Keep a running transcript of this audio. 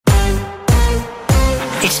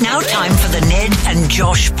It's now time for the Ned and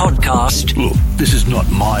Josh podcast. Look, this is not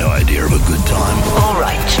my idea of a good time. All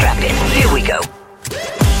right, strap in. Here we go.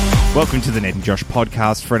 Welcome to the Ned and Josh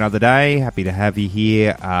podcast for another day. Happy to have you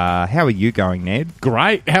here. How are you going, Ned?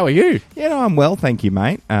 Great. How are you? Yeah, no, I'm well, thank you,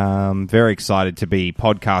 mate. Very excited to be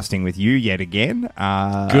podcasting with you yet again.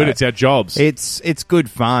 Good. It's our jobs. It's good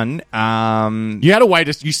fun. You had a way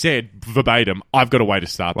to. You said verbatim. I've got a way to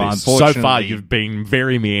start this. So unfortunately, far, you've been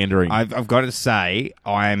very meandering. I've got to say,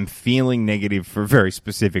 I'm feeling negative for a very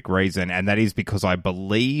specific reason, and that is because I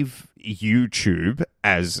believe YouTube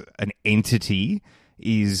as an entity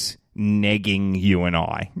is negging you and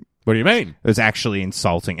I. What do you mean? It was actually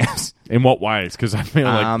insulting us. In what ways? Because I feel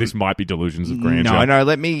like this might be delusions of grandeur. No.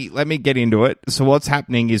 Let me get into it. So what's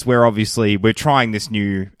happening is we're trying this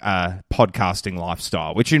new podcasting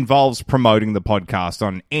lifestyle, which involves promoting the podcast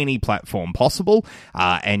on any platform possible.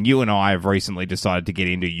 And you and I have recently decided to get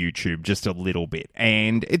into YouTube just a little bit,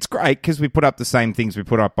 and it's great because we put up the same things we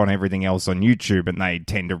put up on everything else on YouTube, and they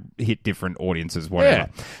tend to hit different audiences. Whatever.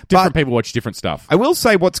 Yeah. Different people watch different stuff. I will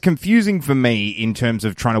say what's confusing for me in terms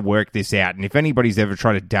of trying to work this out, and if anybody's ever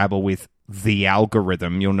tried to dabble with the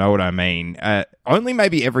algorithm, you'll know what I mean. Only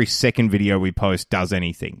maybe every second video we post does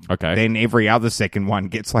anything. Okay. Then every other second one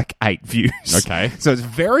gets like 8 views. Okay. So it's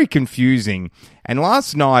very confusing. And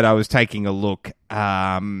last night I was taking a look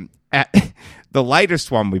at the latest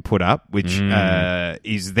one we put up, which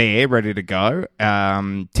is there, ready to go.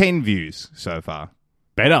 10 views so far.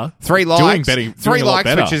 Better. 3 likes. Doing 3 a lot likes,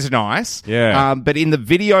 better. which is nice. Yeah. But in the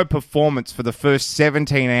video performance for the first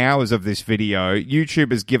 17 hours of this video,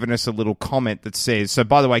 YouTube has given us a little comment that says, so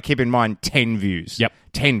by the way, keep in mind, 10 views. Yep.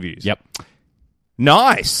 10 views. Yep.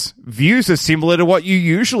 Nice. Views are similar to what you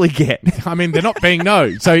usually get. I mean, they're not being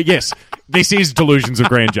So, yes, this is delusions of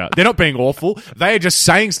grandeur. They're not being awful. They are just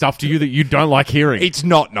saying stuff to you that you don't like hearing. It's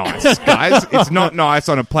not nice, guys. It's not nice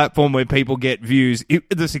on a platform where people get views.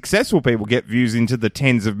 The successful people get views into the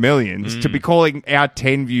tens of millions. To be calling our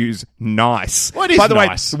 10 views nice. What is By the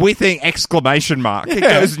nice? way, with an exclamation mark. It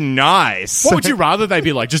goes nice. What would you rather they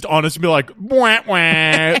be like? Just honest and be like, wah,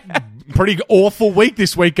 wah. Pretty awful week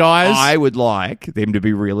this week, guys. I would like them to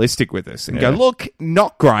be realistic with us and Yeah. go, look,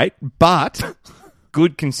 not great, but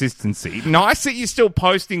good consistency. Nice that you're still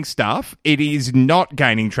posting stuff. It is not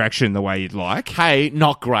gaining traction the way you'd like. Hey,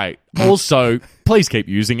 not great. Also, please keep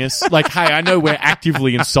using us. Like, hey, I know we're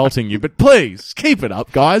actively insulting you, but please keep it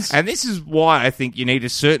up, guys. And this is why I think you need a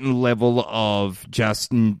certain level of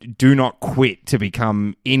just do not quit to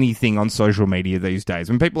become anything on social media these days.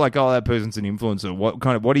 When people are like, oh, that person's an influencer,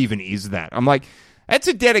 what even is that? I'm like, that's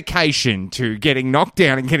a dedication to getting knocked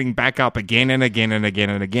down and getting back up again and again and again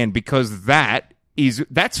and again, because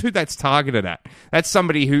that's who that's targeted at. That's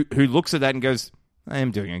somebody who looks at that and goes, I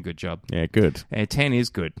am doing a good job. Yeah, good. 10 is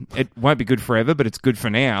good. It won't be good forever, but it's good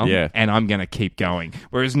for now. Yeah. And I'm going to keep going.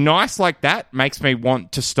 Whereas nice like that makes me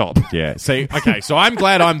want to stop. Yeah. See, okay, so I'm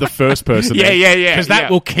glad I'm the first person. Yeah. Because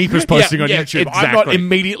that will keep us posting on Yeah, YouTube. I'm not exactly.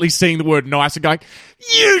 immediately seeing the word nice and going,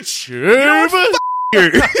 YouTube!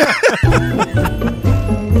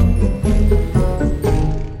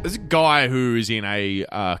 There's a guy who is in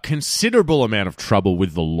a considerable amount of trouble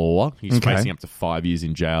with the law. He's facing up to 5 years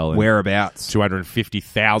in jail. And Whereabouts?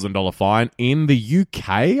 $250,000 fine in the UK,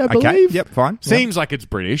 I believe. Okay. Yep, fine. Seems like it's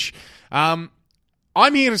British. I'm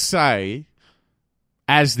here to say,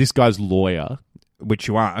 as this guy's lawyer, Which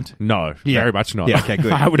you aren't. no, Yeah. very much not. Yeah, okay,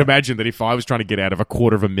 good. I would imagine that if I was trying to get out of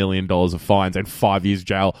 $250,000 of fines and 5 years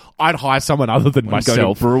jail, I'd hire someone other than Go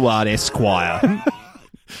myself. to Breward Esquire.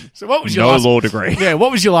 So what was your No last law degree. Yeah, what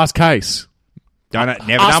was your last case? Never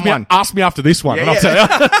done one. Ask me after this one, and I'll tell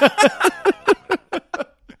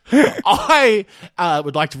you. I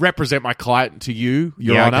would like to represent my client to you,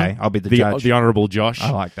 Your Yeah, Honor. okay. I'll be the judge. The Honourable Josh.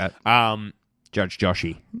 I like that. Judge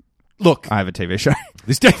Joshy. Look, I have a TV show.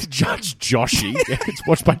 this day, Judge Joshy. It's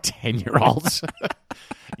watched by 10-year-olds.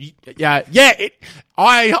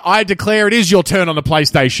 I declare it is your turn on the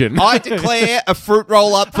PlayStation. I declare a fruit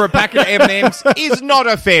roll up for a packet of M&Ms is not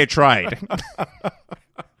a fair trade.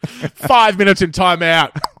 5 minutes in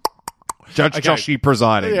timeout. Judge Joshy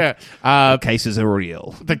presiding. Yeah. Cases are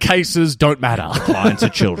real. The cases don't matter. Clients are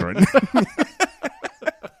children.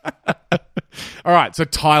 All right, so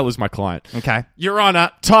Tyler's my client. Okay. Your Honor,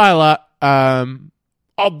 Tyler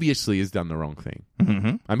obviously has done the wrong thing.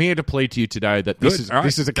 Mm-hmm. I'm here to plead to you today that this All right.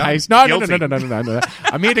 is a Done. case. No. Guilty. No.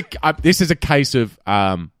 I'm here to. This is a case of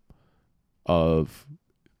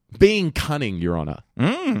being cunning, Your Honor.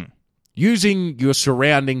 Using your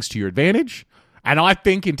surroundings to your advantage, and I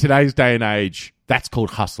think in today's day and age, that's called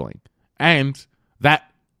hustling, and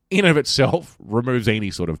that in and of itself removes any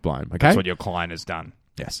sort of blame. Okay, That's what your client has done.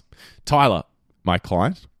 yes, Tyler. my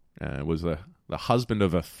client, was the husband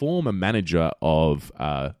of a former manager of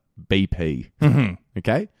BP.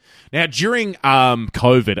 Okay? Now, during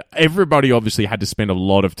COVID, everybody obviously had to spend a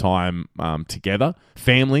lot of time together,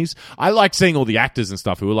 families. I like seeing all the actors and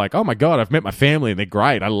stuff who were like, oh my God, I've met my family and they're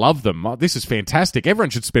great. I love them. Oh, this is fantastic. Everyone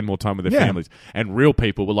should spend more time with their families. And real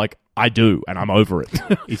people were like, I do, and I'm over it.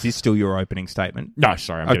 Is this still your opening statement? No,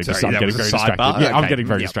 sorry, I'm getting very distracted. sidebar? Yeah, I'm Okay. getting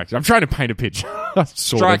very distracted. I'm trying to paint a picture.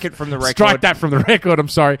 Strike it from the record. Strike that from the record. I'm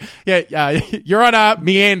sorry. Yeah, Your Honor,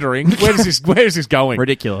 meandering. Where is this going?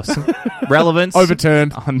 Ridiculous. Relevance.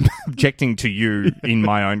 Overturned. I'm objecting to you in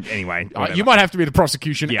my own... Anyway. You might have to be the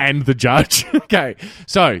prosecution and the judge. Okay.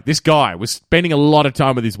 So, this guy was spending a lot of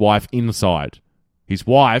time with his wife inside. His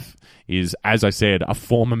wife is, as I said, a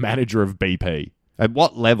former manager of BP. At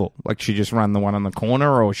what level? Like, she just run the one on the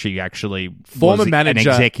corner, or she actually former was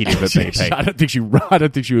manager, an executive at BP? I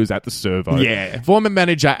don't think she was at the servo. Yeah. Former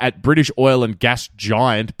manager at British oil and gas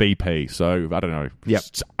giant BP. So, I don't know. Yep.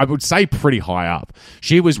 I would say pretty high up.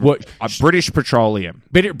 She was what... British Petroleum.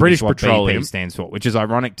 British is what Petroleum BP stands for, which is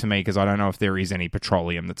ironic to me because I don't know if there is any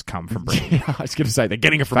petroleum that's come from Britain. I was going to say, they're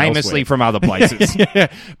getting it from Famously elsewhere. from other places.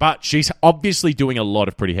 Yeah. But she's obviously doing a lot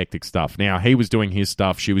of pretty hectic stuff. Now, he was doing his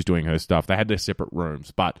stuff. She was doing her stuff. They had their separate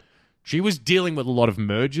rooms. But she was dealing with a lot of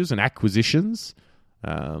mergers and acquisitions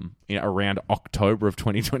around October of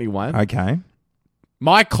 2021. Okay.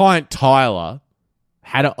 My client, Tyler,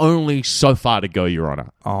 had only so far to go, Your Honor.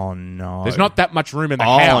 Oh, no. There's not that much room in the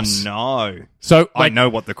house. Oh, no. So, I know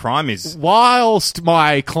what the crime is. Whilst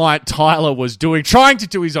my client Tyler was trying to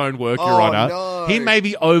do his own work, Your Honor, no. he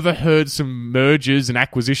maybe overheard some mergers and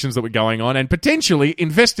acquisitions that were going on and potentially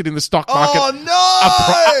invested in the stock market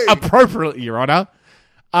appropriately, Your Honor.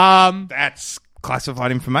 That's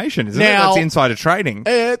classified information, isn't it? That's insider trading.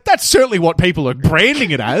 That's certainly what people are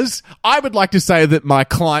branding it as. I would like to say that my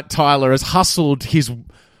client Tyler has hustled his...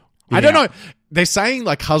 I don't know. They're saying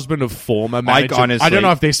like husband of former manager. Honestly, I don't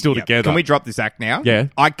know if they're still together. Can we drop this act now? Yeah.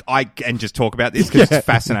 I can just talk about this because it's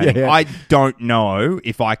fascinating. Yeah. I don't know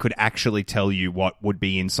if I could actually tell you what would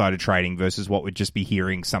be insider trading versus what would just be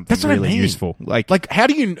hearing something That's what I really mean. useful. Like, how are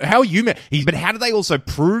you... but how do they also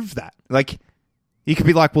prove that? Like, you could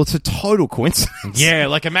be like, well, it's a total coincidence. Yeah,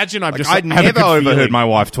 like imagine I've Like, just... I'd have a never good overheard feeling. my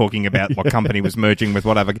wife talking about what company was merging with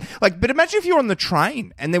whatever. Like, but imagine if you're on the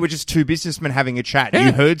train and there were just two businessmen having a chat and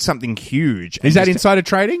you heard something huge. Is that just- insider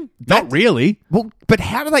trading? Not really. Well, but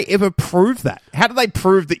how do they ever prove that? How do they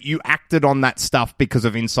prove that you acted on that stuff because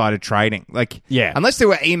of insider trading? Like, Yeah. unless there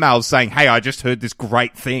were emails saying, "Hey, I just heard this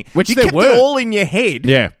great thing," Which you there kept were. it all in your head.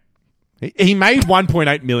 Yeah. He made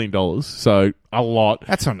 $1.8 million, so a lot.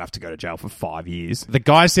 That's not enough to go to jail for 5 years. The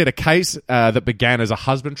guy said a case that began as a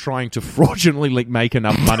husband trying to fraudulently make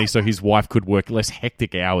enough money so his wife could work less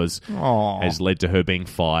hectic hours Aw. has led to her being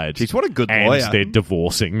fired. Jeez, what a good and lawyer. they're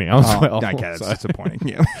divorcing now as well. Okay, that's So- disappointing.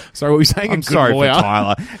 Yeah. So what were you saying? I'm a good sorry lawyer? for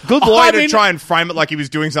Tyler. Good lawyer I to mean- try and frame it like he was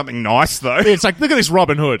doing something nice, though. It's like, look at this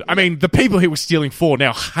Robin Hood. I mean, the people he was stealing for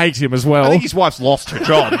now hate him as well. I think his wife's lost her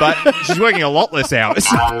job, but she's working a lot less hours.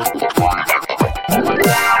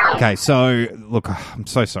 Okay, so look, I'm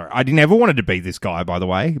so sorry. I never wanted to be this guy, by the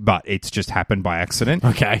way, but it's just happened by accident.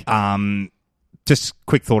 Okay. Just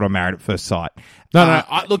quick thought on Married at First Sight. No,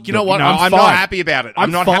 look, you know what? No, I'm I'm fine. not happy about it.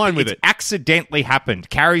 I'm not fine happy. with It's it. accidentally happened.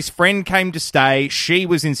 Carrie's friend came to stay. She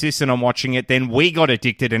was insistent on watching it. Then we got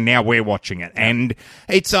addicted, and now we're watching it. And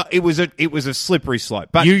it was a slippery slope.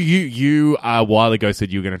 But You a while ago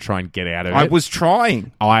said you were going to try and get out of it. I was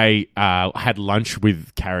trying. I had lunch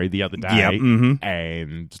with Carrie the other day, Yep,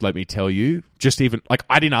 and let me tell you, just even like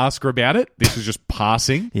I didn't ask her about it. This was just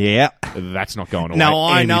passing. Yeah. That's not going away. No,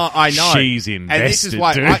 I And know. She's invested. And this is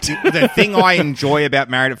why dude. the thing I enjoy about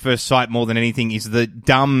Married at First Sight more than anything is the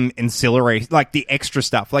dumb ancillary, like the extra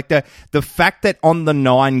stuff. Like the fact that on the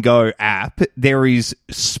 9Go app, there is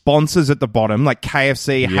sponsors at the bottom, like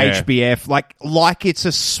KFC, Yeah. HBF, like it's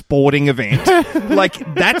a sporting event. Like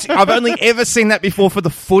I've only ever seen that before for the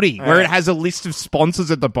footy, where it has a list of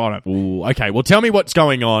sponsors at the bottom. Ooh, okay, well, tell me what's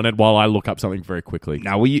going on, and while I look up something very quickly.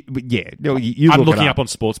 No, well, you I'm look looking it up on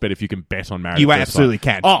Sportsbet if you can bet on Married You at First absolutely Sight.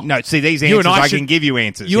 can. Oh, No, see, these you answers, and I should- can give you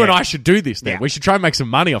answers. You and yeah. I should do this then. Yeah. We should try and make some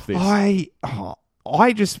money off this.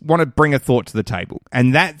 I just want to bring a thought to the table.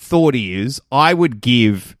 And that thought is, I would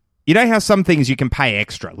give... You know how some things you can pay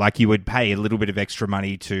extra? Like you would pay a little bit of extra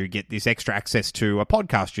money to get this extra access to a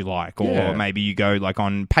podcast you like. Or Yeah. maybe you go like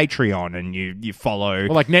on Patreon and you follow...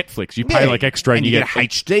 Well, like Netflix, you pay like extra and you get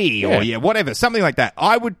HD or whatever. Something like that.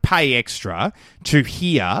 I would pay extra to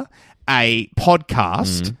hear a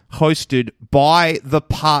podcast hosted by the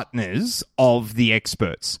partners of the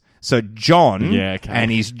experts. So John Yeah, okay.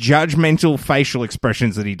 and his judgmental facial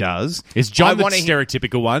expressions that he does. Is John the wanna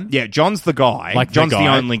stereotypical one? Yeah, John's the guy. Like the John's the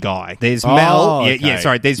guy. only guy. There's Oh, Mel. okay. Yeah,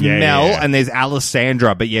 sorry. There's Yeah, Mel yeah. and there's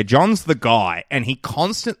Alessandra. But yeah, John's the guy. And he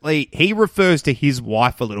constantly, he refers to his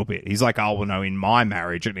wife a little bit. He's like, oh, well, no, in my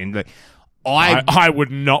marriage. And I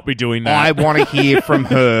would not be doing that. I want to hear from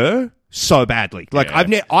her so badly. Like,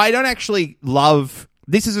 Yeah. I don't actually love...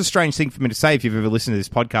 This is a strange thing for me to say if you've ever listened to this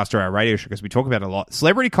podcast or our radio show, because we talk about it a lot.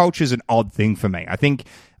 Celebrity culture is an odd thing for me. I think...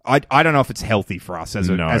 I don't know if it's healthy for us as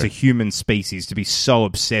a human species to be so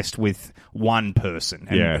obsessed with one person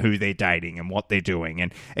and who they're dating and what they're doing.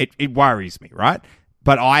 And it worries me, right?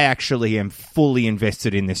 But I actually am fully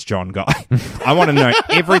invested in this John guy. I want to know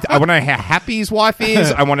everything. I want to know how happy his wife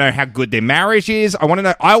is. I want to know how good their marriage is. I want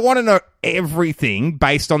to know everything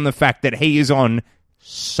based on the fact that he is on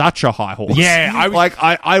such a high horse. Yeah,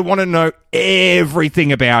 I want to know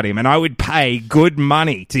everything about him, and I would pay good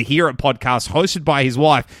money to hear a podcast hosted by his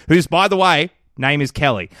wife, who's, by the way, name is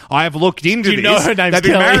Kelly. I have looked into this. You know her name's They've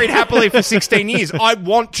been Kelly. married happily for 16 years. I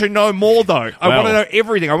want to know more, though. I want to know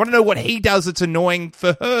everything. I want to know what he does that's annoying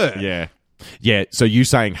for her. Yeah. Yeah, so you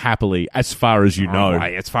saying happily as far as you know.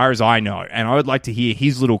 Right, as far as I know. And I would like to hear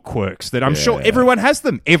his little quirks that I'm sure everyone has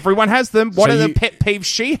them. Everyone has them. What So are the you- pet peeves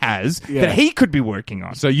she has that he could be working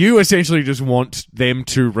on? So you essentially just want them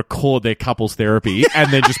to record their couples therapy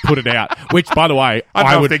and then just put it out. Which, by the way, I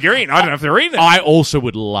don't know if they're green. I don't know if they're in it. I also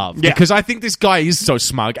would love. Yeah. Because I think this guy is so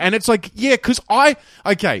smug. And it's like, yeah, because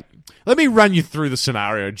okay, let me run you through the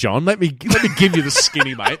scenario, John. Let me give you the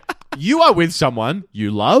skinny, mate. You are with someone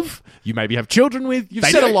you love, you maybe have children with, you've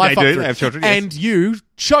They set do. a life They up do. for They it, have children, yes. and you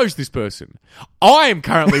chose this person. I am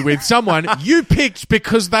currently with someone you picked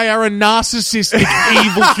because they are a narcissistic,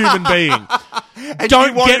 evil human being.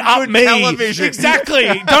 Don't wanted get up good me. television. Exactly.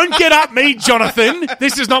 Don't get up me, Jonathan.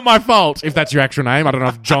 This is not my fault. If that's your actual name. I don't know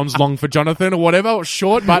if John's long for Jonathan or whatever, or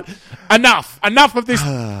short, but enough. Enough of this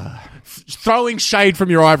throwing shade from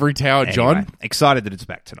your ivory tower, John. Anyway, excited that it's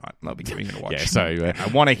back tonight. I'll be giving it a watch. Yeah, so I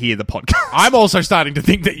want to hear the podcast. I'm also starting to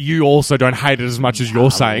think that you also don't hate it as much as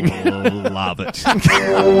you're saying. Love it.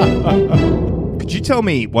 Could you tell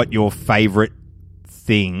me what your favorite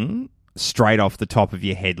thing, straight off the top of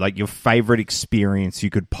your head, like your favorite experience you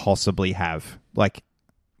could possibly have? Like,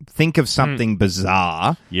 think of something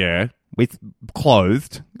bizarre Yeah. with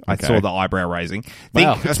clothed. I Okay. saw the eyebrow raising.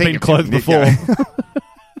 Wow, it's been clothed before.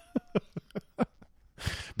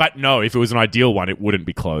 But no, if it was an ideal one, it wouldn't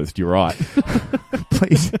be clothed. You're right.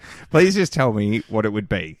 please just tell me what it would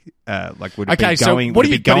be. Like, would it Okay, be so going? what would are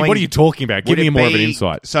it you be going, what are you talking about? Give would me it more of an be-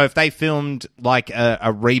 insight. So if they filmed like a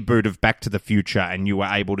reboot of Back to the Future and you were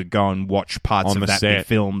able to go and watch parts On of the that be set.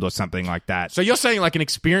 filmed or something like that. So you're saying like an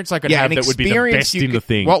experience I could yeah, have an that would be the experience best you in the could-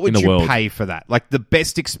 thing What would in the you world. pay for that? Like the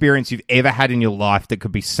best experience you've ever had in your life that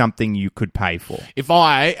could be something you could pay for. If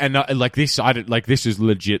I like this, this is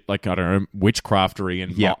legit. Like I don't know, witchcraftery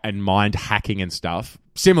and Yeah. and mind hacking and stuff.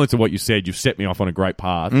 Similar to what you said, you've set me off on a great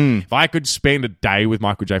path. If I could spend a day with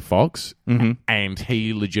Michael J. Fox and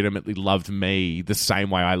he legitimately loved me the same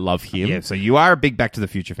way I love him, Yeah, so you are a big Back to the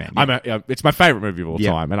Future fan. it's my favorite movie of all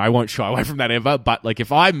Yeah. time, and I won't shy away from that ever. But like,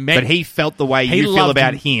 if I met, But he felt the way He you feel loved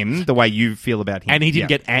about him. him, the way you feel about him. and he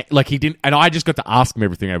didn't Yeah. he didn't, and I just got to ask him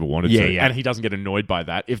everything I ever wanted Yeah, to, yeah. and he doesn't get annoyed by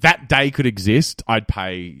that. If that day could exist, I'd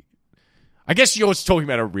pay. I guess you're talking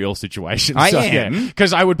about a real situation. I am.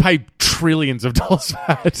 because I would pay trillions of dollars for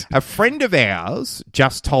that. A friend of ours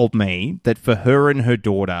just told me that for her and her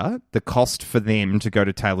daughter, the cost for them to go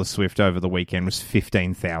to Taylor Swift over the weekend was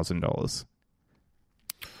 $15,000.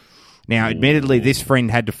 Now, admittedly, this friend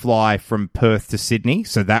had to fly from Perth to Sydney,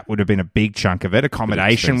 so that would have been a big chunk of it.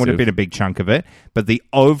 Accommodation would have been a big chunk of it, but the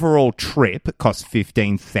overall trip cost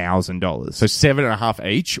 $15,000. So 7.5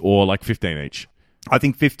 each, or like 15 each. I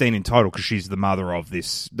think 15 in total because she's the mother of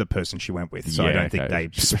the person she went with. So I Yeah, don't think okay.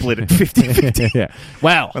 they split it 50-50. Yeah.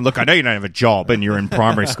 Well, And look, I know you don't have a job and you're in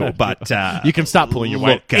primary school, but you can start pulling your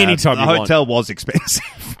weight look, anytime the you want. hotel was expensive.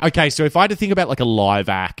 Okay, so if I had to think about like a live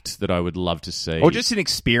act that I would love to see, Or just an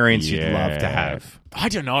experience you'd love to have. I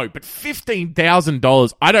don't know, but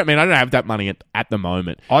 $15,000. I don't have that money at the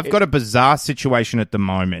moment. I've got a bizarre situation at the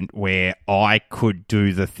moment where I could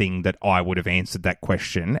do the thing that I would have answered that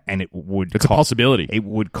question, and it would It's a possibility. It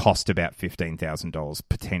would cost about $15,000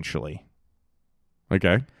 potentially.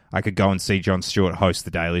 Okay. I could go and see Jon Stewart host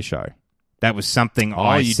The Daily Show. That was something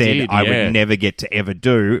I you said did, I yeah. would never get to ever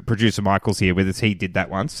do. Producer Michael's here with us. He did that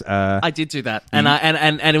once. I did do that, and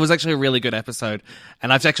it was actually a really good episode.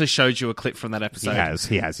 And I've actually showed you a clip from that episode.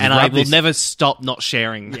 He has. And I will never stop not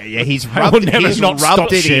sharing. Yeah, he's I will rubbed, never he's not rubbed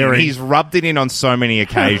stop it sharing. in. He's rubbed it in on so many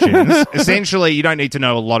occasions. Essentially, you don't need to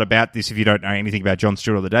know a lot about this if you don't know anything about Jon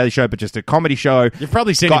Stewart or The Daily Show, but just a comedy show. You've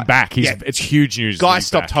probably seen him back. It's huge news. that Guy he's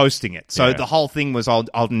stopped back. hosting it, so Yeah. the whole thing was I'll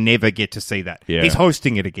never get to see that. Yeah. He's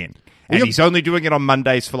hosting it again, and you're- he's only doing it on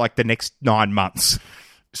Mondays for like the next 9 months.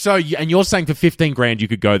 So, and you're saying for $15,000 you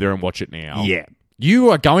could go there and watch it now? Yeah.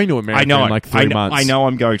 You are going to America I know. in like 3 months. I know.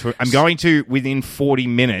 I'm going to. I'm going to within 40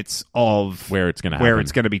 minutes of Where it's gonna where happen.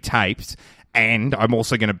 it's going to be taped, and I'm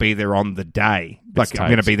also going to be there on the day. Like I'm taped.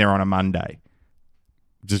 going to be there on a Monday.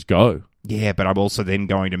 Just go. Yeah, but I'm also then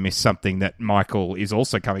going to miss something that Michael is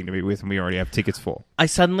also coming to be with, and we already have tickets for. I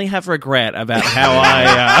suddenly have regret about how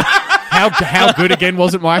I. How good again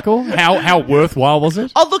was it, Michael? How worthwhile was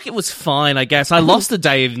it? Oh, look, it was fine, I guess. I lost a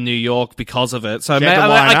day in New York because of it. So You had to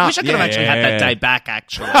line I up. wish I could have actually had that day back,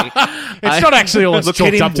 actually. It's not actually all it's Look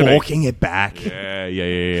at chalked up to him me. walking it back.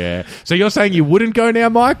 Yeah. So you're saying you wouldn't go now,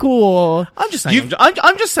 Michael, or I'm just saying,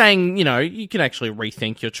 I'm just saying, you can actually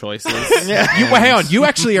rethink your choices. hang on? You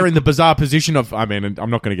actually are in the bizarre position of. I mean, I'm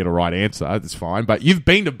not going to get a right answer. That's fine. But you've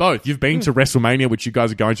been to both. You've been to WrestleMania, which you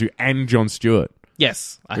guys are going to, and Jon Stewart.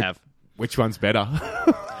 Yes, I have. Which one's better?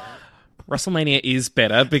 WrestleMania is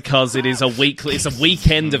better because it's a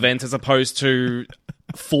weekend event as opposed to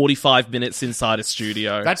 45 minutes inside a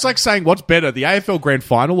studio. That's like saying what's better, the AFL Grand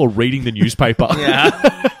Final or reading the newspaper?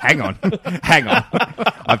 Hang on.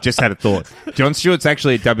 I've just had a thought. Jon Stewart's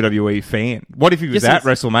actually a WWE fan. What if he was Yes, at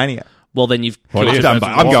WrestleMania? Well, then you've... What I'm if? done, but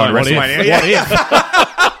I'm going to What if? WrestleMania.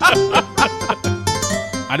 Yeah.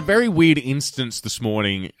 I had a very weird instance this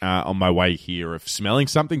morning on my way here of smelling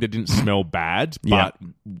something that didn't smell bad, but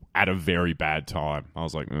at a very bad time. I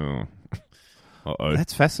was like, oh, uh-oh.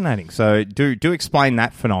 That's fascinating. So do explain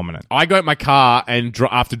that phenomenon. I got in my car, and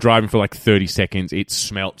after driving for like 30 seconds, it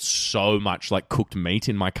smelt so much like cooked meat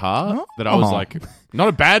in my car that I was Oh. like, not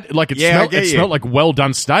a bad, like it Yeah, I smelled, get it you. smelled like well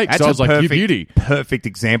done steak. That's So I was a like, you perfect, beauty. perfect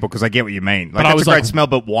example because I get what you mean. Like, But I that's was a great like, smell,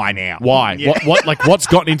 but why now? Why? Yeah. What's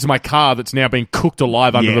gotten into my car that's now being cooked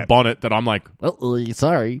alive under Yeah. the bonnet that I'm like,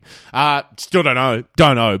 sorry. Still don't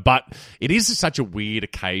know. But it is such a weird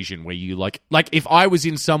occasion where you like if I was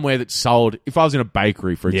in somewhere that sold, if I was in a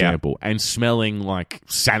bakery, for example, and smelling like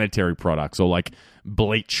sanitary products or like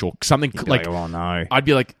bleach or something You'd be like, oh no. I'd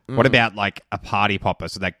be like, What about like a party popper,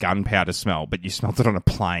 so that gunpowder smell, but you smelled it on a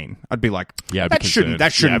plane? I'd be like, Yeah, I'd be that shouldn't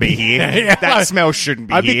concerned. be here. Yeah. That smell shouldn't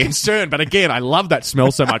be I'd here. be concerned, but again, I love that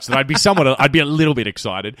smell so much that I'd be a little bit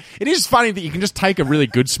excited. It is funny that you can just take a really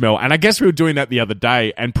good smell, and I guess we were doing that the other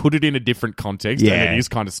day and put it in a different context, Yeah. and it is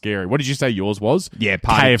kind of scary. What did you say yours was? Yeah,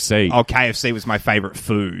 KFC. Oh, KFC was my favorite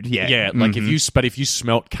food. Yeah, Yeah, like if you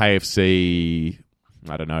smelt KFC,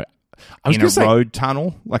 I don't know. I was in going a to say road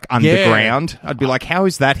tunnel, like underground, I'd be like, how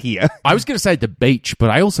is that here? I was going to say the beach, but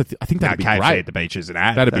I also I think No, that'd be KFC great. at the beach is an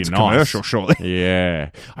ad. That'd That's be a nice. commercial, surely. Yeah,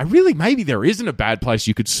 maybe there isn't a bad place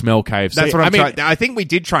you could smell KFC. That's what I I'm mean, trying. I think we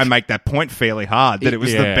did try and make that point fairly hard that it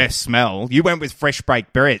was the Yeah. best smell. You went with fresh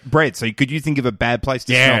baked bread. So could you think of a bad place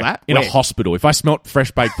to smell that? in Where? a hospital. If I smelt fresh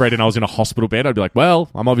baked bread and I was in a hospital bed, I'd be like, well,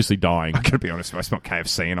 I'm obviously dying. I gotta be honest, if I smelled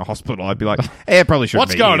KFC in a hospital, I'd be like, it probably shouldn't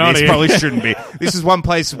What's be going here. on This here? probably shouldn't be. This is one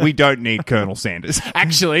place we don't need Colonel Sanders.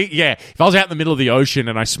 Actually, yeah. If I was out in the middle of the ocean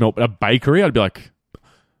and I smelt a bakery, I'd be like,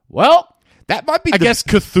 well, That might be I guess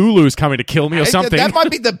Cthulhu is coming to kill me or something. That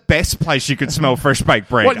might be the best place you could smell fresh baked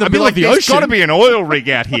bread. What, in the I'd be middle like, of the there's ocean? got to be an oil rig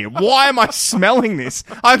out here. Why am I smelling this?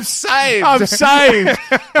 I'm saved. I'm saved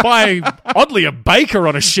by, oddly, a baker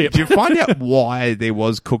on a ship. Did you find out why there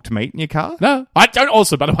was cooked meat in your car? No, I don't.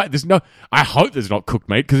 Also, by the way, I hope there's not cooked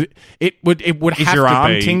meat because it would Is have your to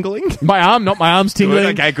arm be tingling? My arm's tingling.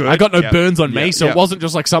 Okay, good. I got no Yep. burns on me, Yep, so yep. it wasn't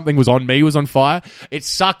just like something was on me, was on fire. It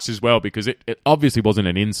sucks as well because it obviously wasn't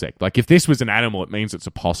an insect. Like if this was an animal, it means it's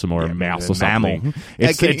a possum or a mouse or a mammal. something.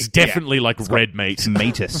 It's Can you- definitely like red meat.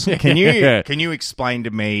 Meatus. Yeah. Can you explain to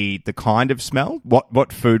me the kind of smell?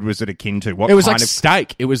 What food was it akin to? What It was kind like of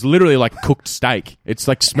steak. It was literally like cooked steak. It's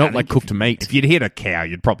like smelt like cooked meat. If you'd hit a cow,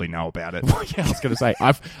 you'd probably know about it. Yeah, I was going to say,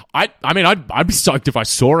 I'd be stoked if I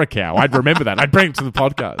saw a cow. I'd remember that. I'd bring it to the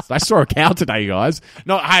podcast. I saw a cow today, guys.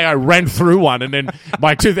 Not, hey, I ran through one and then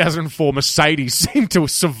my 2004 Mercedes seemed to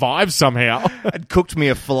survive somehow. It cooked me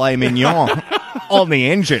a filet mignon on the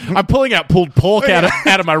engine. I'm pulling out pulled pork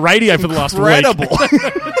out of my radio for the last Incredible. week.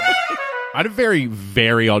 I had a very,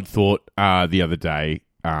 very odd thought the other day,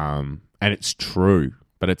 and it's true,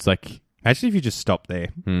 but it's like, Actually, if you just stop there.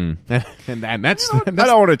 and that's I don't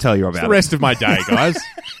want to tell you about the it. rest of my day, guys.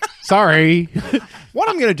 Sorry. What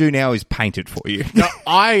I'm going to do now is paint it for you. No,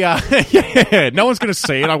 no one's going to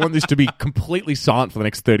see it. I want this to be completely silent for the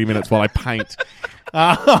next 30 minutes while I paint.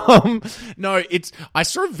 No, I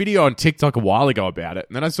saw a video on TikTok a while ago about it,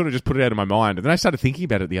 and then I sort of just put it out of my mind, and then I started thinking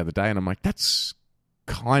about it the other day, and I'm like, that's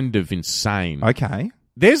kind of insane. Okay.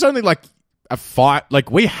 There's only like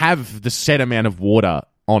we have the set amount of water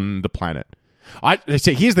on the planet.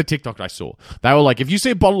 Here's the TikTok I saw. They were like, if you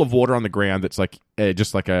see a bottle of water on the ground that's like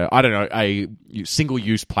just like a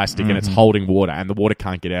single-use plastic and it's holding water and the water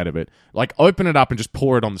can't get out of it, like open it up and just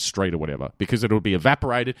pour it on the street or whatever because it'll be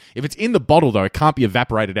evaporated. If it's in the bottle though, it can't be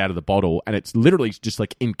evaporated out of the bottle and it's literally just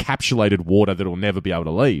like encapsulated water that'll never be able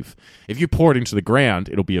to leave. If you pour it into the ground,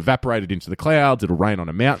 it'll be evaporated into the clouds. It'll rain on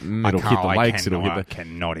a mountain. It'll hit the lakes. I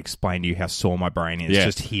cannot explain to you how sore my brain is Yeah.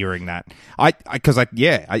 just hearing that.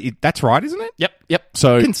 That's right, isn't it? Yep.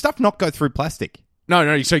 So Can stuff not go through plastic?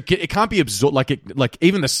 no. So it can't be absorbed. Like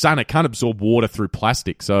even the sun, it can't absorb water through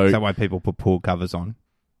plastic. So Is that why people put pool covers on?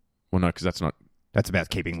 well, no, because that's not. That's about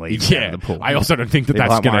keeping leaves out Yeah, of the pool. I also don't think that People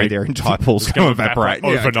that's aren't going worried their entire pool's going to evaporate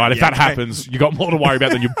overnight. If that happens, you got more to worry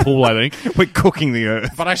about than your pool, I think. We're cooking the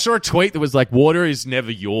earth. But I saw a tweet that was like, "Water is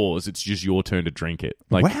never yours; it's just your turn to drink it."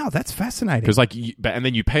 Like, Wow, that's fascinating. because and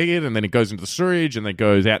then you pay it, and then it goes into the sewage, and then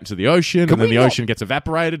goes out into the ocean, Can and then we the not- ocean gets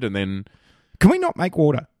evaporated, and then. Can we not make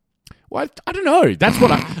water? Well, I don't know. That's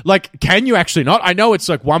what I like. Can you actually not? I know it's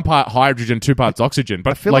like 1 part hydrogen, 2 parts oxygen,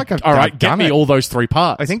 but I feel like I've all right, done get me it. all those 3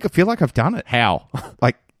 parts. I feel like I've done it. How?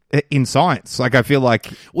 Like in science. Like I feel like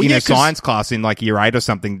Well, in yeah, a 'cause- science class in like year 8 or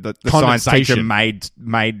something, the science teacher Condensation.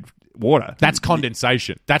 made water. That's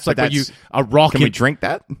condensation. That's like when that's- a rocket. Can we drink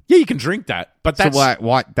that? Yeah, you can drink that, but that's so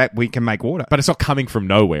why that we can make water? but it's not coming from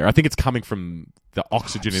nowhere. I think it's coming from the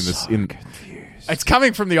oxygen in this. It's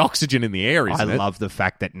coming from the oxygen in the air, I isn't it? love the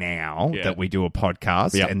fact that now Yeah. that we do a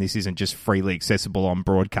podcast Yep. and this isn't just freely accessible on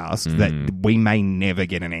broadcast, that we may never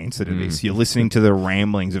get an answer to this. You're listening to the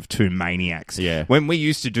ramblings of two maniacs. Yeah. When we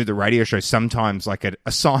used to do the radio show, sometimes like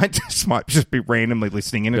a scientist might just be randomly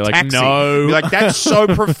listening in a Be like, taxi. "No." Be like, that's so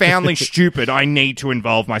profoundly stupid. I need to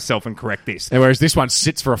involve myself and correct this. And whereas this one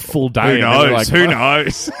sits for a full day. Who and then we're knows? like, Who "What?"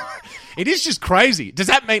 knows? It is just crazy. Does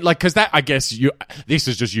that mean because that? I guess this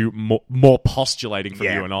is just you more postulating from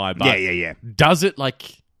you and I. But yeah. Does it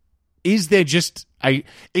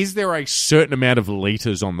Is there a certain amount of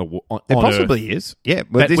liters on the on It Earth possibly is. Yeah,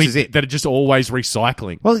 well, this is it. that are just always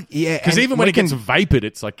recycling? Well, yeah, Because and even when we it gets can- vapored,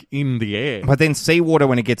 it's like in the air. But then seawater,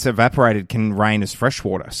 when it gets evaporated, can rain as fresh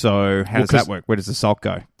water. So how does 'cause- that work? Where does the salt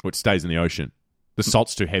go? It stays in the ocean. The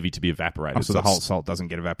salt's too heavy to be evaporated. So the whole salt doesn't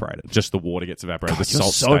get evaporated. just the water gets evaporated. The You're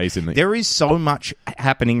salt so- stays in the. There is so much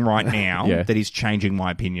happening right now Yeah. that is changing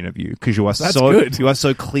my opinion of you because you are That's so good. you are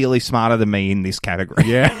so clearly smarter than me in this category.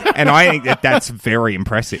 Yeah. and I think that's very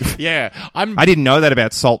impressive. Yeah, I didn't know that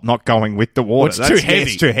about salt not going with the water. Well, it's That's- too heavy.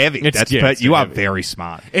 It's too heavy. It's But you too are heavy. very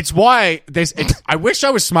smart. It's why I wish I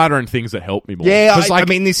was smarter in things that help me more. Yeah, 'Cause, I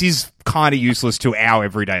mean, this is kind of useless to our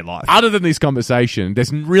everyday life. other than this conversation,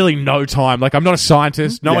 there's really no time. Like, I'm not a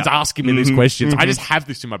scientist. No Yeah. one's asking me these questions. I just have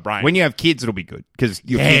this in my brain. When you have kids, it'll be good because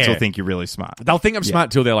your kids will think you're really smart. They'll think I'm smart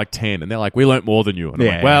till they're like 10, and they're like, "We learnt more than you." And I'm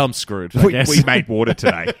Yeah. like, "Well, I'm screwed." I We guess. made water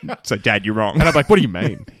today. So, Dad, you're wrong. And I'm like, "What do you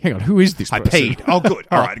mean? Hang on, who is this I person?" peed. Oh, good.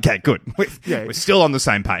 All right. Okay, good. We're still on the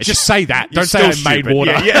same page. Just say that. You're Don't say I still made stupid.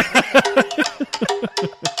 water. Yeah.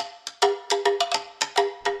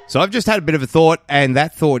 So I've just had a bit of a thought, and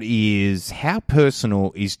that thought is how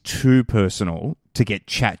personal is too personal to get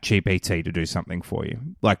ChatGPT to do something for you?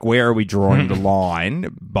 Like, where are we drawing the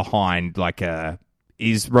line behind,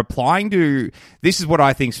 is replying to, this is what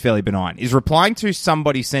I think is fairly benign, is replying to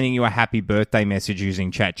somebody sending you a happy birthday message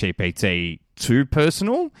using ChatGPT too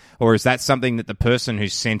personal? Or is that something that the person who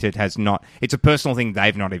sent it has not, it's a personal thing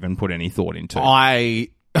they've not even put any thought into? I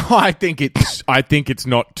think it's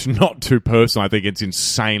not too personal. I think it's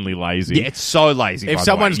insanely lazy. Yeah, it's so lazy. If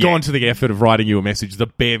someone's gone to the effort of writing you a message, the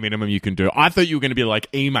bare minimum you can do. I thought you were going to be like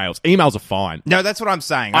emails. Emails are fine. No, that's what I'm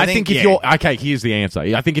saying. I think if you're okay, here's the answer.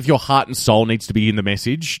 I think if your heart and soul needs to be in the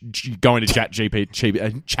message, going to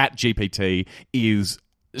ChatGPT is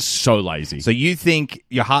so lazy. So you think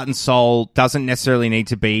your heart and soul doesn't necessarily need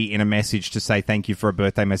to be in a message to say thank you for a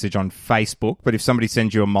birthday message on Facebook, but if somebody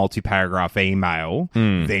sends you a multi-paragraph email,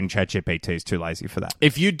 then ChatGPT is too lazy for that.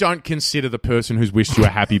 If you don't consider the person who's wished you a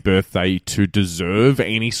happy birthday to deserve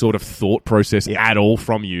any sort of thought process at all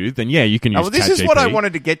from you, then yeah, you can use Oh, well, this is what I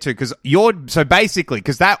wanted to get to because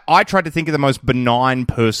I tried to think of the most benign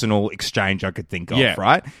personal exchange I could think of, Yeah.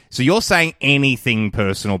 right? So you're saying anything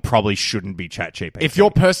personal probably shouldn't be ChatGPT. If your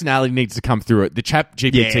personality needs to come through it. The Chat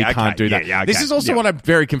GPT Yeah, okay. can't do that. Yeah, This okay. is also Yeah. what I'm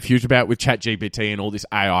very confused about with Chat GPT and all this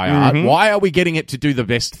AI art. Why are we getting it to do the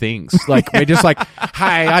best things? Like, we're just like,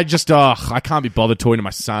 hey, I can't be bothered talking to my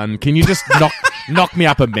son. Can you just knock me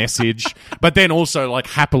up a message? But then also, like,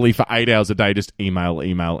 happily for 8 hours a day, just email.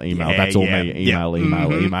 Yeah, That's all yeah. me.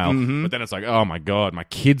 Email. But then it's like, oh my God, my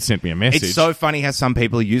kid sent me a message. It's so funny how some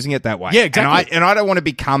people are using it that way. Yeah, exactly. And I don't want to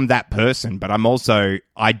become that person, but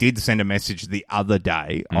I did send a message the other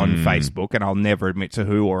day on Facebook, and I'll never admit to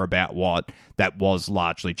who or about what, that was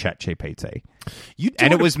largely ChatGPT.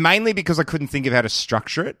 And it was mainly because I couldn't think of how to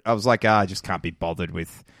structure it. I was like, I just can't be bothered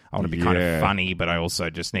with... I want to be kind of funny, but I also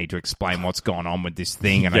just need to explain what's gone on with this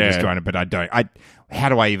thing, and I just going to... But I don't... how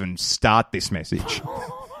do I even start this message?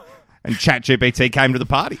 And ChatGPT came to the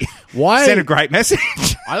party. Why? Sent a great message.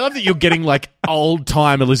 I love that you're getting like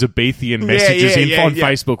old-time Elizabethan messages on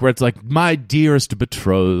Facebook where it's like, my dearest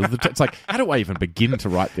betrothed. It's like, how do I even begin to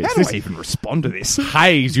write this? How do I even respond to this?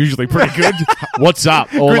 Hey is usually pretty good. What's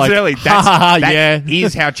up? Or Grizzly, like, that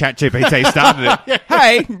is how ChatGPT started it.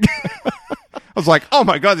 Hey. I was like, oh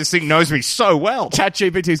my God, this thing knows me so well.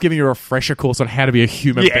 ChatGPT is giving you a refresher course on how to be a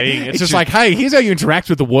human being. It's it's just like, hey, here's how you interact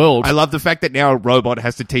with the world. I love the fact that now a robot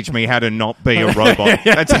has to teach me how to not be a robot.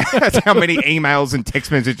 That's how many emails and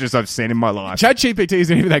text messages I've sent in my life. ChatGPT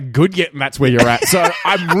isn't even that good yet, and that's where you're at. So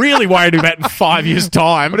I'm really worried about in 5 years'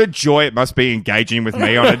 time. What a joy it must be engaging with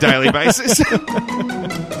me on a daily basis.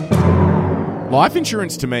 Life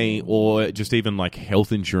insurance to me, or just even like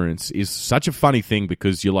health insurance, is such a funny thing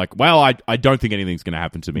because you're like, well, I don't think anything's going to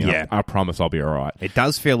happen to me. Yeah. I promise I'll be all right. It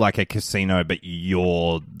does feel like a casino, but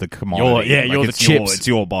you're the commodity. You're the chips. It's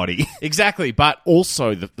your body. Exactly. But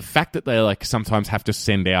also the fact that they like sometimes have to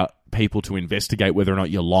send out people to investigate whether or not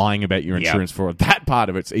you're lying about your insurance for that part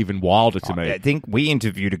of it's even wilder to me. I think we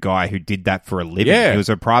interviewed a guy who did that for a living. Yeah. He was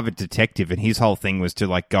a private detective, and his whole thing was to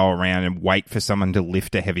like go around and wait for someone to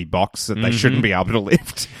lift a heavy box that they shouldn't be able to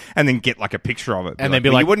lift, and then get like a picture of it. And then be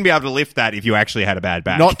like, you wouldn't be able to lift that if you actually had a bad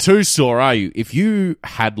back. Not too sore, are you? If you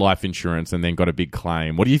had life insurance and then got a big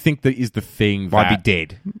claim, what do you think that is the thing that... I'd be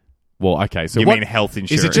dead. Well, okay, so You what mean health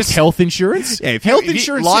insurance? Is it just health insurance? Yeah, health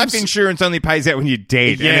insurance. Life seems- insurance only pays out when you're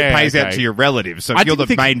dead, and Yeah, it pays out okay. to your relatives. So I if you're the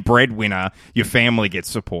didn't think- main breadwinner, your family gets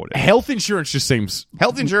supported. Health insurance just seems...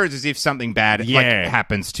 Health insurance is if something bad Yeah.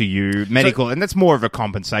 happens to you, medical, and that's more of a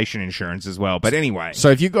compensation insurance as well. But anyway, So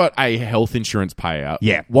if you got a health insurance payout,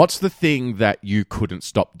 Yeah. what's the thing that you couldn't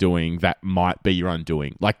stop doing that might be your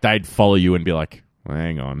undoing? Like they'd follow you and be like, well,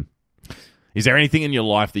 hang on. Is there anything in your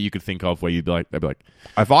life that you could think of where you'd be like, they'd be like,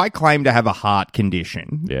 if I claim to have a heart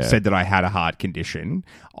condition, Yeah. said that I had a heart condition,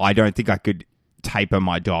 I don't think I could taper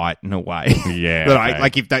my diet in a way. Yeah, that okay. I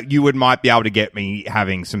like if that you might be able to get me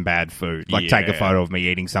having some bad food, like take a Yeah. photo of me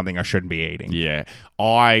eating something I shouldn't be eating. yeah,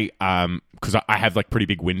 because I have like pretty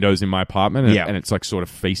big windows in my apartment, and, Yeah. and it's like sort of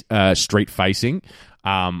street facing.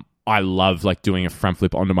 I love like doing a front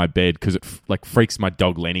flip onto my bed because it like freaks my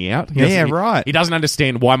dog Lenny out. He Yeah, doesn't- right. He doesn't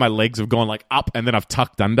understand why my legs have gone like up and then I've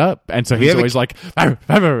tucked under, and so he's ever- always like, no,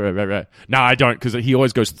 I don't, because he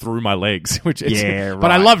always goes through my legs. Which is, Yeah,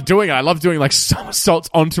 but I right. love doing it. I love doing like somersaults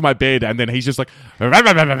onto my bed, and then he's just like, What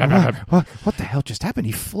the hell just happened?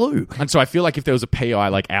 He flew. and so I feel like if there was a PI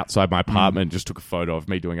like outside my apartment and just took a photo of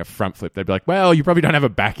me doing a front flip, they'd be like, well, you probably don't have a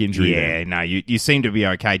back injury. Yeah, then. no, you seem to be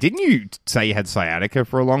okay. Didn't you say you had sciatica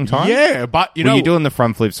for a long time? Yeah, but you know, Were you doing the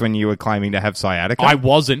front flips when you were claiming to have sciatica? I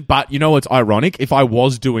wasn't, but you know what's ironic? If I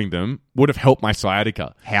was doing them, would have helped my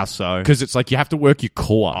sciatica. How so? Because it's like you have to work your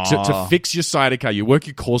core. To Oh. fix your sciatica, you work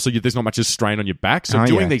your core so there's not much of strain on your back. So Oh,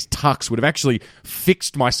 doing yeah. these tucks would have actually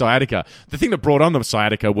fixed my sciatica. The thing that brought on the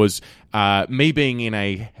sciatica was me being in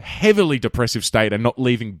a heavily depressive state and not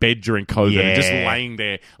leaving bed during COVID and just Yeah. laying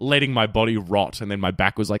there, letting my body rot. And then my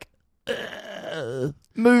back was like,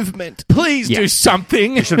 movement. please do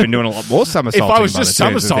something. Should have been doing a lot more If somersaulting. I was by just the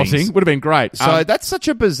terms of somersaulting, things. would have been great. So that's such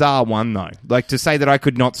a bizarre one, though. Like to say that I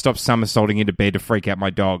could not stop somersaulting into bed to freak out my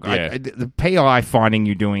dog. Yeah. The PI finding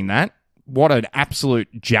you doing that, what an absolute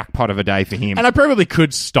jackpot of a day for him. And I probably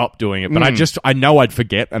could stop doing it, but I know I'd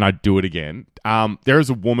forget and I'd do it again. There is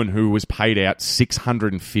a woman who was paid out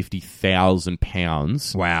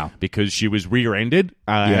 £650,000. Wow. Because she was rear-ended.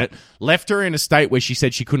 It left her in a state where she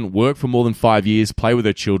said she couldn't work for more than 5 years, play with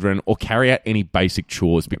her children, or carry out any basic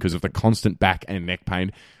chores because of the constant back and neck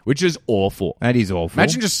pain, which is awful. That is awful.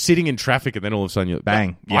 Imagine just sitting in traffic and then all of a sudden you're...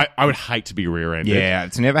 Bang. Yeah. I would hate to be rear-ended. Yeah,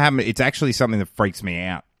 it's never happened. It's actually something that freaks me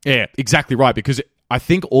out. Yeah, exactly right. Because I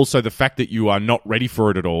think also the fact that you are not ready for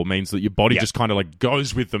it at all means that your body just kind of like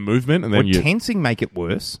goes with the movement, and then Would tensing make it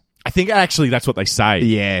worse? I think actually that's what they say.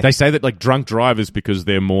 Yeah. They say that like drunk drivers, because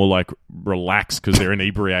they're more like relaxed because they're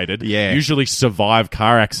inebriated, Yeah. usually survive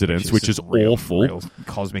car accidents, which is awful. Real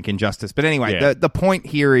cosmic injustice. But anyway, Yeah. the point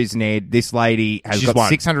here is, Ned, this lady has She's got won.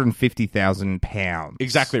 £650,000.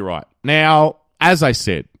 Exactly right. Now, as I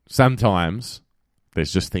said, sometimes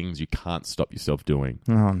there's just things you can't stop yourself doing.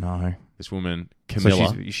 Oh, no. This woman, So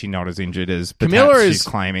Camilla. she's not as injured as Camilla perhaps is- she's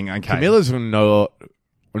claiming. Okay. Camilla's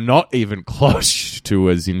not even close to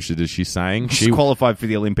as injured as she's saying. She's qualified for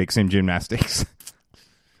the Olympics in gymnastics.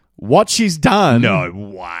 What she's done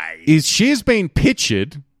way. is she's been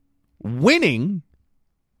pictured winning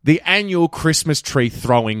the annual Christmas tree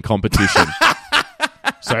throwing competition.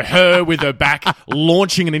 So her with her back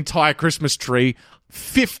launching an entire Christmas tree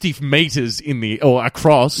 50 meters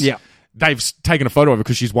across. Yeah. They've taken a photo of her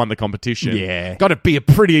because she's won the competition. Yeah. Got to be a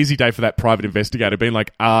pretty easy day for that private investigator being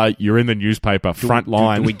like, you're in the newspaper, front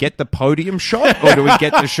line. Do we get the podium shot or do we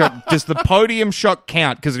get the shot? Does the podium shot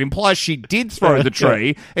count? Because it implies she did throw the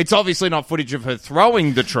tree. It's obviously not footage of her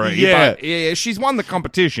throwing the tree. Yeah. But yeah, she's won the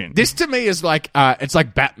competition. This to me is like, it's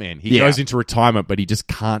like Batman. He Yeah. goes into retirement, but he just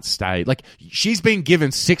can't stay. Like, she's been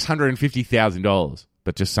given $650,000,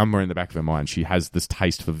 but just somewhere in the back of her mind, she has this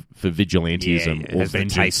taste for vigilantism or has the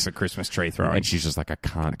vengeance. taste for Christmas tree throwing. And she's just like, I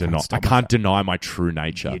can't stop deny my true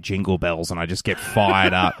nature. Your jingle bells, and I just get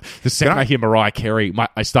fired up. The second I hear Mariah Carey,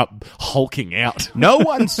 I start hulking out. No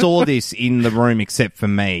one saw this in the room except for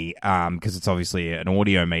me, because it's obviously an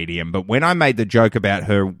audio medium. But when I made the joke about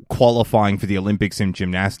her qualifying for the Olympics in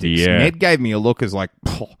gymnastics, Yeah. Ned gave me a look as like,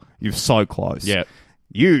 "Oh, you're so close. Yeah.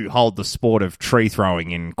 You hold the sport of tree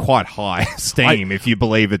throwing in quite high esteem if you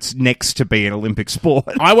believe it's next to be an Olympic sport.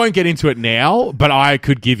 I won't get into it now, but I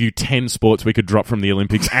could give you 10 sports we could drop from the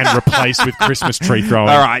Olympics and replace with Christmas tree throwing.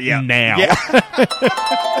 All right, yeah. Now.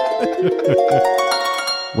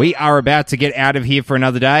 We are about to get out of here for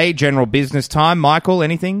another day. General business time. Michael,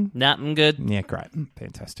 anything? Nah, I'm good. Yeah, great.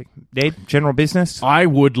 Fantastic. Ned, general business? I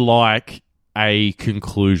would like a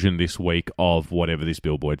conclusion this week of whatever this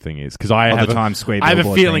billboard thing is, because I Of have the Times Square I have a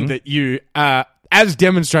billboard feeling thing. that you, as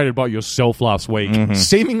demonstrated by yourself last week, Mm-hmm.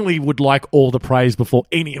 seemingly would like all the praise before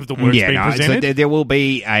any of the words being So presented. there will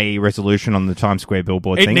be a resolution on the Times Square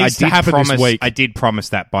billboard It thing. needs to happen this week. I did promise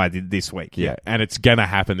that by this week. Yeah, and it's gonna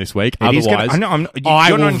happen this week. It is Otherwise, gonna, I know,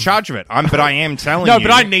 you're not in charge of it. But I am telling No, you.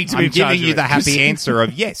 but I need to be I'm in charge giving of you it. the happy answer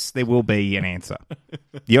of yes, there will be an answer.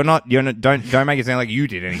 You're not. Don't make it sound like you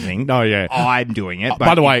did anything. No, yeah. I'm doing it.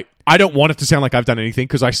 By the way, I don't want it to sound like I've done anything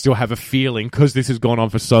because I still have a feeling, because this has gone on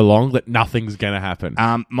for so long, that nothing's going to happen.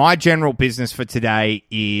 my general business for today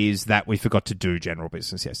is that we forgot to do general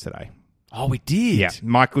business yesterday. Oh, we did? Yeah,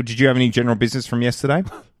 Michael, did you have any general business from yesterday?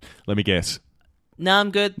 Let me guess. Nah,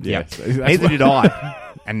 I'm good. Yeah. Neither did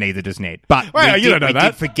I, and neither does Ned. But Well, we you don't know we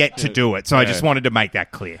that. did forget to do it, so I just wanted to make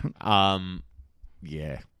that clear.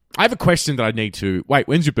 Yeah. I have a question that I need to... Wait,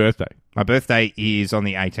 when's your birthday? My birthday is on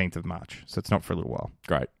the 18th of March, so it's not for a little while.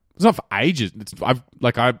 Great. It's not for ages.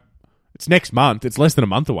 It's next month. It's less than a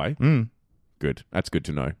month away. Good. That's good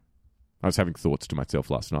to know. I was having thoughts to myself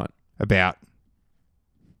last night. About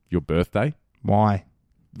Your birthday? why?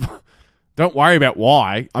 Don't worry about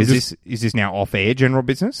why. Is this now off-air general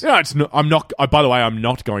business? No, it's not. I'm not. By the way, I'm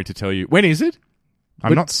not going to tell you. When is it?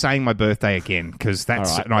 I'm not saying my birthday again, because that's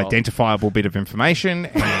All right, an well. identifiable bit of information,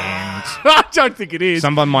 and I don't think it is.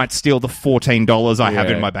 someone might steal the $14 I have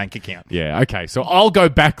Yeah. in my bank account. Yeah, okay. So I'll go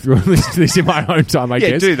back through and listen to this in my own time, I Yeah,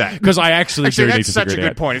 guess. do that. Because I actually do need that's to such a figure it good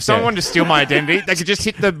out. point. If someone Yeah. wanted to steal my identity, they could just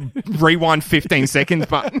hit the rewind 15 seconds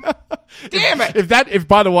button. Damn it! If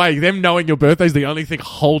by the way, them knowing your birthday is the only thing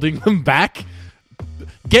holding them back,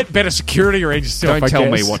 get better security around yourself. Don't I tell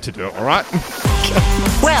guess. me what to do, all right?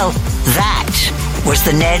 Well, that was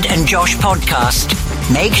the Ned and Josh podcast.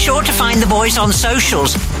 Make sure to find the boys on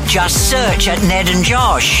socials. Just search at Ned and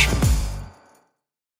Josh.